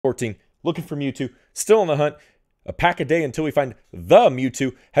14, looking for Mewtwo, still on the hunt. A pack a day until we find the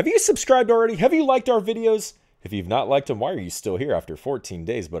Mewtwo. Have you subscribed already? Have you liked our videos? If you've not liked them, why are you still here after 14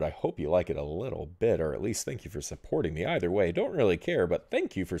 days? But I hope you like it a little bit, or at least thank you for supporting me. Either way, don't really care, but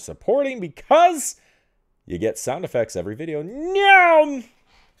thank you for supporting because you get sound effects every video. Meow!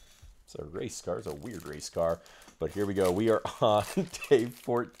 It's a race car. It's a weird race car. But here we go. We are on day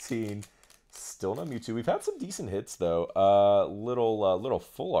 14. Still no Mewtwo. We've had some decent hits, though. Little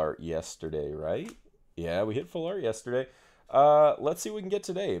full art yesterday, right? Yeah, we hit full art yesterday. Let's see what we can get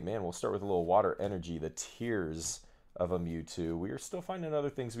today. Man, we'll start with a little water energy, the tears of a Mewtwo. We are still finding other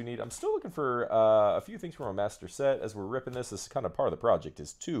things we need. I'm still looking for a few things from a master set. As we're ripping this is kind of part of the project,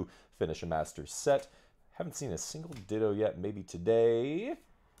 is to finish a master set. Haven't seen a single Ditto yet. Maybe today.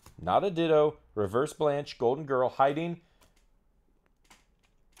 Not a Ditto. Reverse Blanche, Golden Girl, hiding.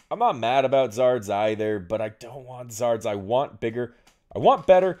 I'm not mad about Zards either, but I don't want Zards. I want bigger. I want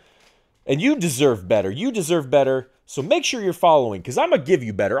better. And you deserve better. You deserve better. So make sure you're following, because I'm going to give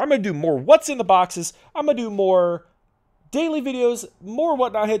you better. I'm going to do more what's in the boxes. I'm going to do more daily videos, more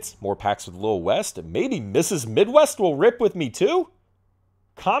whatnot hits, more packs with Lil West, and maybe Mrs. Midwest will rip with me too.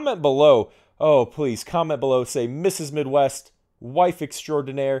 Comment below. Oh, please, comment below. Say Mrs. Midwest, wife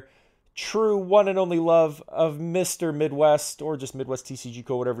extraordinaire, true one and only love of Mr. Midwest, or just Midwest TCG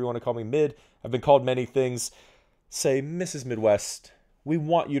Co, whatever you want to call me. Mid. I've been called many things. Say Mrs. Midwest. We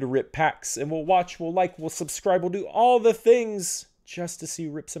want you to rip packs, and we'll watch, we'll like, we'll subscribe, we'll do all the things just to see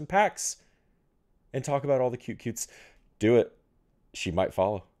you rip some packs and talk about all the cute cutes. Do it. She might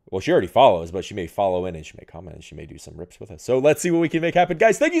follow. Well, she already follows, but she may follow in and she may comment and she may do some rips with us. So let's see what we can make happen.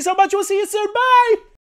 Guys, thank you so much. We'll see you soon. Bye!